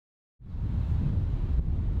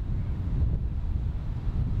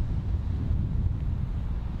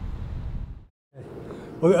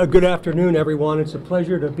Well, good afternoon, everyone. It's a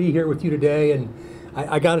pleasure to be here with you today. And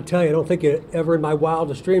I got to tell you, I don't think ever in my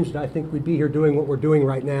wildest dreams did I think we'd be here doing what we're doing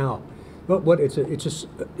right now. But it's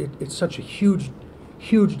such a huge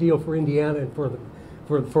deal for Indiana and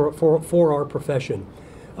for our profession.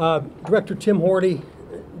 Director Tim Horty,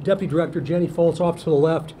 Deputy Director Jenny Foltz off to the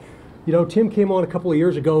left. You know, Tim came on a couple of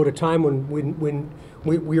years ago at a time when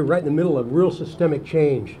we were right in the middle of real systemic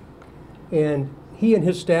change. And he and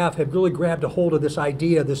his staff have really grabbed a hold of this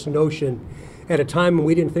idea, this notion, at a time when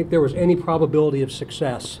we didn't think there was any probability of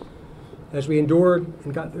success. As we endured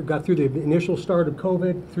and got through the initial start of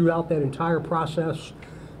COVID, throughout that entire process,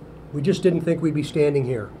 we just didn't think we'd be standing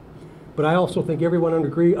here. But I also think everyone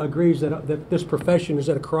agrees that this profession is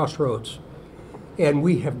at a crossroads. And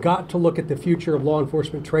we have got to look at the future of law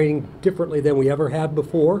enforcement training differently than we ever have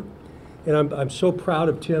before. And I'm so proud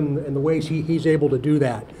of Tim and the ways he's able to do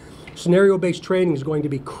that. Scenario-based training is going to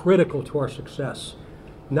be critical to our success,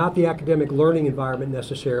 not the academic learning environment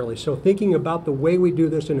necessarily. So thinking about the way we do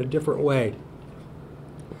this in a different way.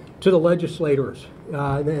 To the legislators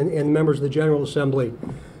and members of the General Assembly,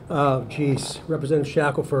 Representative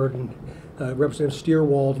Shackelford and Representative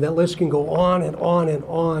Stierwald, and that list can go on and on and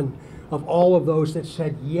on of all of those that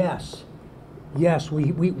said yes,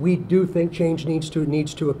 we do think change needs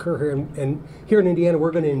to occur here, and here in Indiana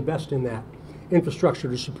we're going to invest in that infrastructure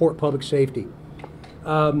to support public safety.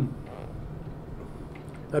 I'd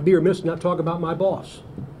be remiss not talk about my boss,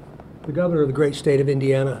 the governor of the great state of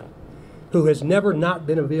Indiana, who has never not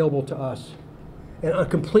been available to us and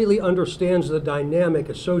completely understands the dynamic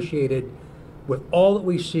associated with all that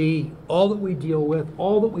we see, all that we deal with,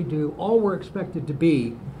 all that we do, all we're expected to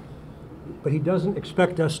be. But he doesn't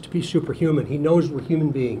expect us to be superhuman. He knows we're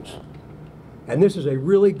human beings. And this is a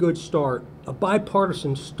really good start, a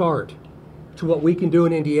bipartisan start to what we can do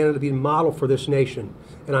in Indiana to be a model for this nation.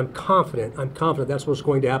 And I'm confident that's what's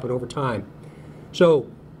going to happen over time.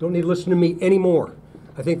 So don't need to listen to me anymore.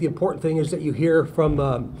 I think the important thing is that you hear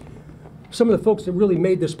from some of the folks that really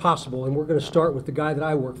made this possible. And we're going to start with the guy that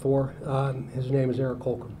I work for. His name is Eric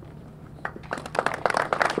Holcomb.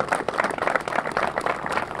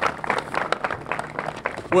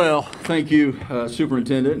 Well, thank you,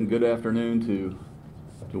 Superintendent, and good afternoon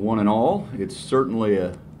to one and all. It's certainly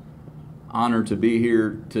an honor to be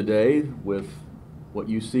here today with what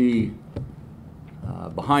you see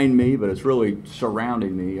behind me, but it's really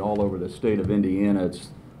surrounding me all over the state of Indiana.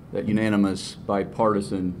 It's that unanimous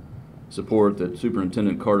bipartisan support that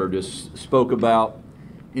Superintendent Carter just spoke about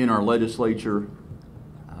in our legislature.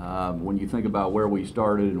 When you think about where we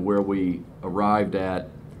started and where we arrived at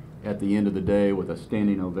the end of the day with a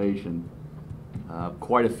standing ovation,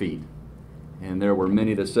 quite a feat. And there were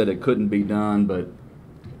many that said it couldn't be done, but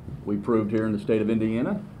we proved here in the state of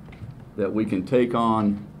Indiana that we can take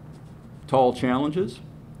on tall challenges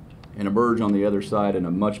and emerge on the other side in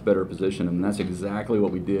a much better position. And that's exactly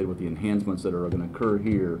what we did with the enhancements that are going to occur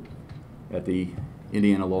here at the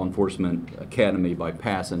Indiana Law Enforcement Academy by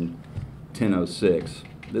passing 1006.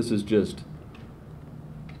 This is just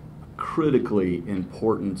critically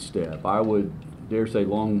important step. I would dare say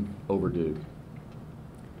long overdue,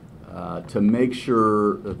 to make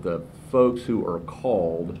sure that the folks who are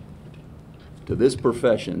called to this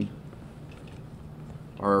profession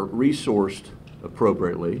are resourced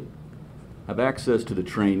appropriately, have access to the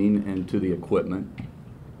training and to the equipment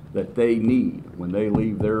that they need when they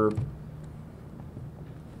leave their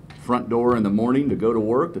front door in the morning to go to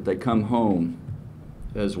work, that they come home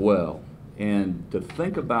as well. And to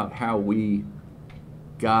think about how we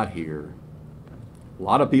got here, a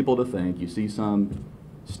lot of people to thank. You see some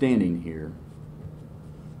standing here.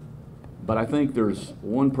 But I think there's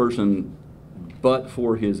one person, but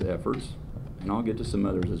for his efforts, and I'll get to some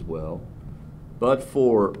others as well, but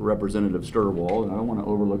for Representative Stierwald, and I don't want to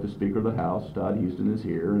overlook the Speaker of the House, Todd Houston is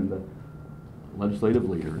here, and the legislative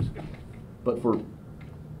leaders, but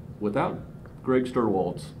without Greg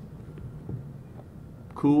Stierwald's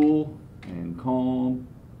cool and calm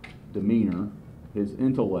demeanor, his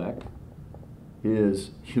intellect,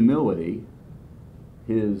 his humility,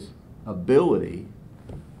 his ability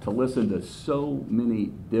to listen to so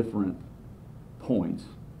many different points,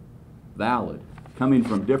 valid, coming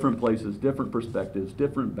from different places, different perspectives,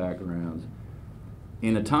 different backgrounds,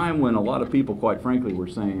 in a time when a lot of people, quite frankly, were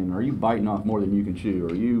saying, are you biting off more than you can chew?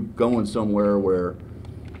 Are you going somewhere where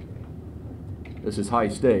this is high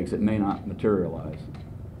stakes, it may not materialize?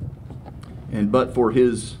 And but for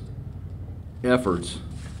his efforts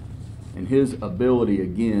and his ability,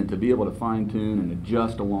 again, to be able to fine-tune and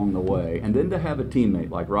adjust along the way, and then to have a teammate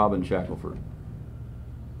like Robin Shackelford,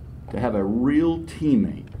 to have a real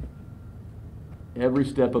teammate every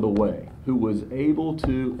step of the way, who was able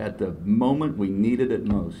to, at the moment we needed it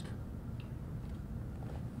most,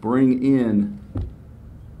 bring in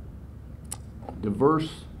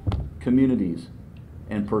diverse communities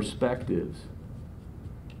and perspectives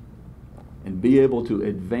and be able to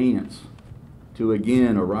advance to,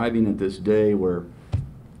 again, arriving at this day where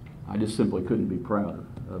I just simply couldn't be prouder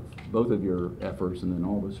of both of your efforts and then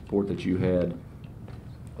all the support that you had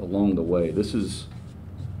along the way. This is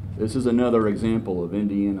another example of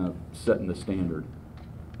Indiana setting the standard.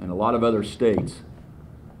 And a lot of other states,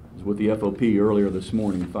 as with the FOP earlier this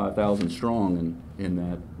morning, 5,000 strong in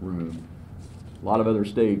that room. A lot of other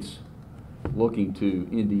states looking to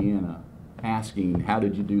Indiana, asking, how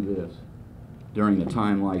did you do this during a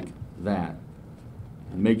time like that?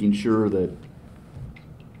 And making sure that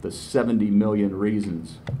the 70 million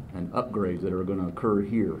reasons and upgrades that are going to occur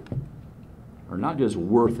here are not just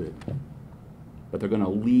worth it, but they're going to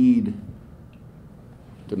lead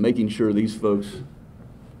to making sure these folks,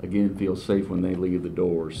 again, feel safe when they leave the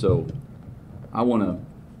door. So I want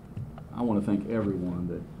to thank everyone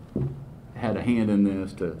that had a hand in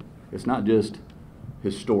this. It's not just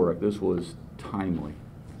historic, this was timely.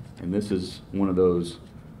 And this is one of those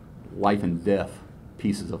life and death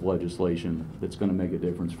pieces of legislation that's going to make a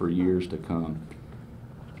difference for years to come.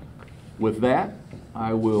 With that,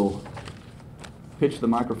 I will pitch the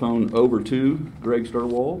microphone over to Greg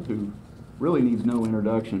Sturwald, who really needs no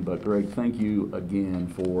introduction, but Greg, thank you again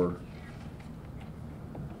for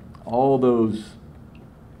all those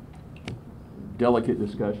delicate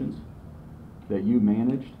discussions that you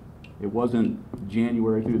managed. It wasn't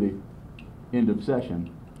January through the end of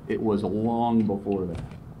session. It was long before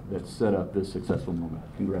that set up this successful moment.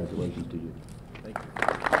 Congratulations to you. Thank you.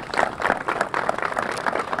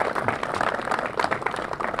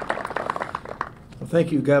 Well,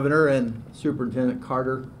 thank you, Governor and Superintendent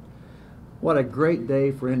Carter. What a great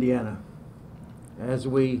day for Indiana as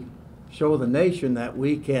we show the nation that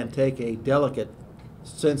we can take a delicate,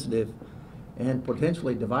 sensitive, and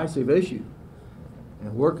potentially divisive issue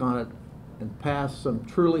and work on it and pass some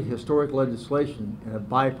truly historic legislation in a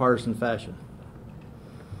bipartisan fashion.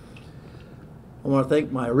 I want to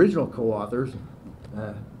thank my original co-authors,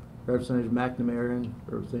 Representative McNamara,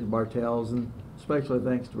 Representative Bartels, and especially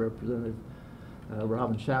thanks to Representative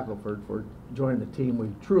Robin Shackelford for joining the team. We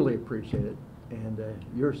truly appreciate it, and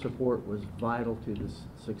your support was vital to the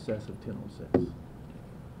success of 1006.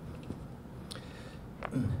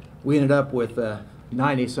 We ended up with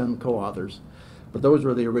 90-some co-authors, but those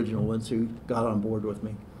were the original ones who got on board with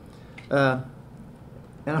me. And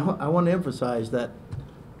I want to emphasize that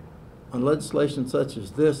on legislation such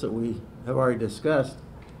as this that we have already discussed,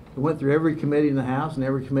 it went through every committee in the House and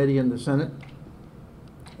every committee in the Senate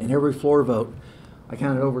and every floor vote. I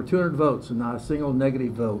counted over 200 votes and not a single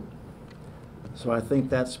negative vote. So I think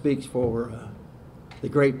that speaks for the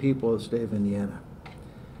great people of the state of Indiana.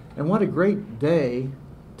 And what a great day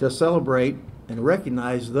to celebrate and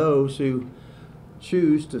recognize those who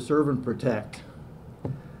choose to serve and protect.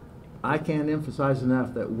 I can't emphasize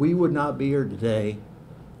enough that we would not be here today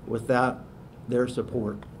without their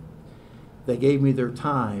support. They gave me their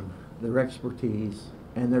time, their expertise,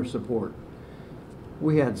 and their support.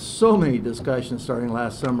 We had so many discussions starting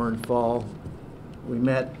last summer and fall. We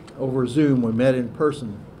met over Zoom, we met in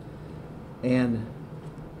person, and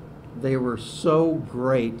they were so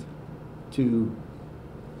great to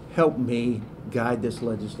help me guide this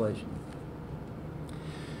legislation.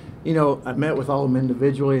 You know, I met with all of them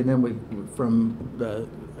individually, and then from the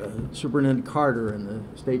Superintendent Carter and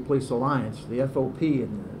the State Police Alliance, the FOP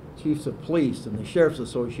and the Chiefs of Police and the Sheriff's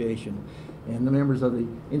Association and the members of the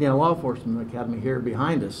Indiana Law Enforcement Academy here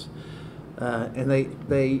behind us. And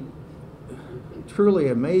they truly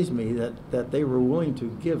amazed me that they were willing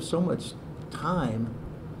to give so much time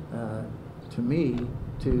to me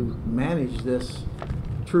to manage this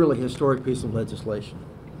truly historic piece of legislation.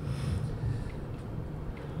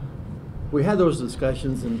 We had those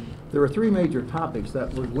discussions, and there were three major topics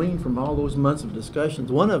that were gleaned from all those months of discussions.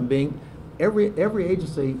 One of them being every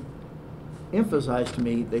agency emphasized to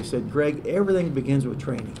me, they said, Greg, everything begins with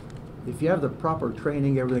training. If you have the proper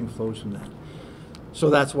training, everything flows from that. So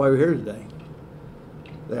that's why we're here today.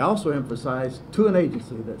 They also emphasized to an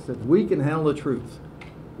agency that said, we can handle the truth.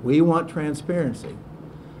 We want transparency.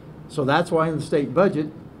 So that's why in the state budget,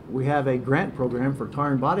 we have a grant program for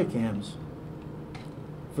car and body cams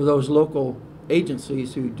for those local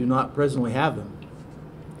agencies who do not presently have them.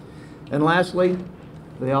 And lastly,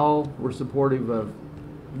 they all were supportive of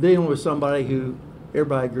dealing with somebody who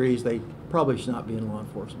everybody agrees they probably should not be in law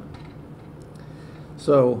enforcement.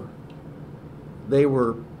 So they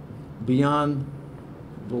were beyond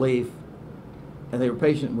belief and they were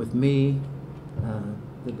patient with me,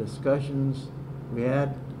 the discussions we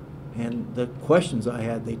had, and the questions I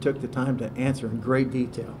had. They took the time to answer in great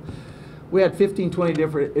detail. We had 15, 20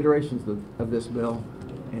 different iterations of this bill,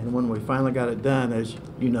 and when we finally got it done, as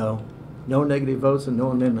you know, no negative votes and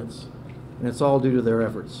no amendments, and it's all due to their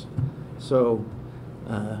efforts. So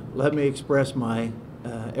let me express my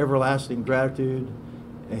everlasting gratitude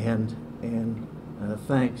and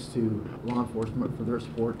thanks to law enforcement for their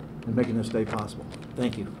support in making this day possible.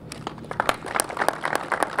 Thank you.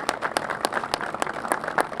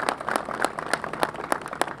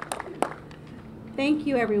 Thank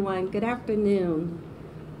you, everyone. Good afternoon.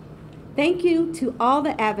 Thank you to all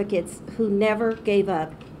the advocates who never gave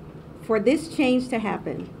up for this change to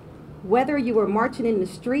happen. Whether you were marching in the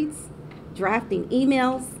streets, drafting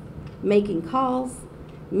emails, making calls,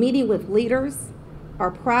 meeting with leaders,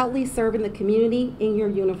 or proudly serving the community in your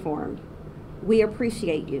uniform, we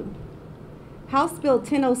appreciate you. House Bill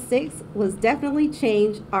 1006 was definitely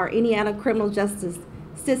change our Indiana criminal justice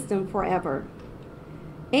system forever.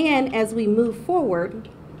 And as we move forward,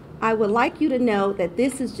 I would like you to know that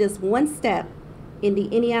this is just one step in the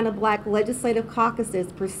Indiana Black Legislative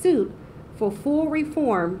Caucus's pursuit for full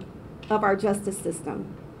reform of our justice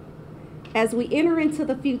system. As we enter into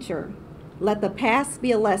the future, let the past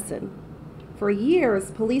be a lesson. For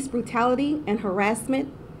years, police brutality and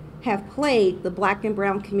harassment have plagued the Black and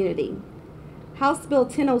brown community. House Bill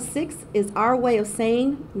 1006 is our way of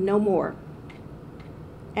saying no more.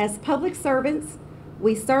 As public servants,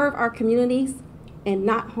 we serve our communities and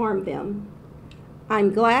not harm them.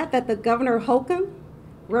 I'm glad that the Governor Holcomb,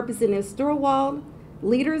 Representative Sturwald,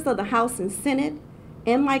 leaders of the House and Senate,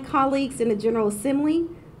 and my colleagues in the General Assembly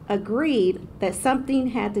agreed that something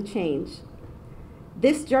had to change.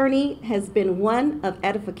 This journey has been one of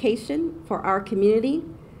edification for our community,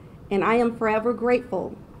 and I am forever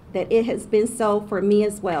grateful that it has been so for me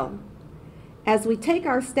as well. As we take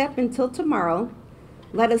our step until tomorrow,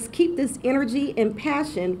 let us keep this energy and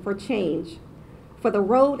passion for change. For the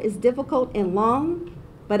road is difficult and long,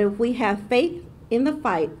 but if we have faith in the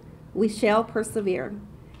fight, we shall persevere.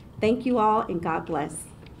 Thank you all, and God bless.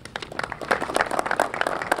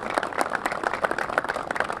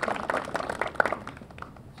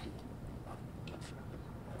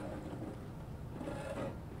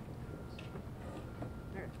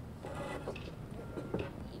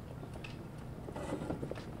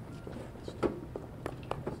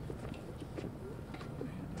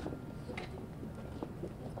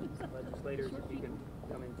 Legislators, if you can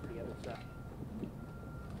come into the other side.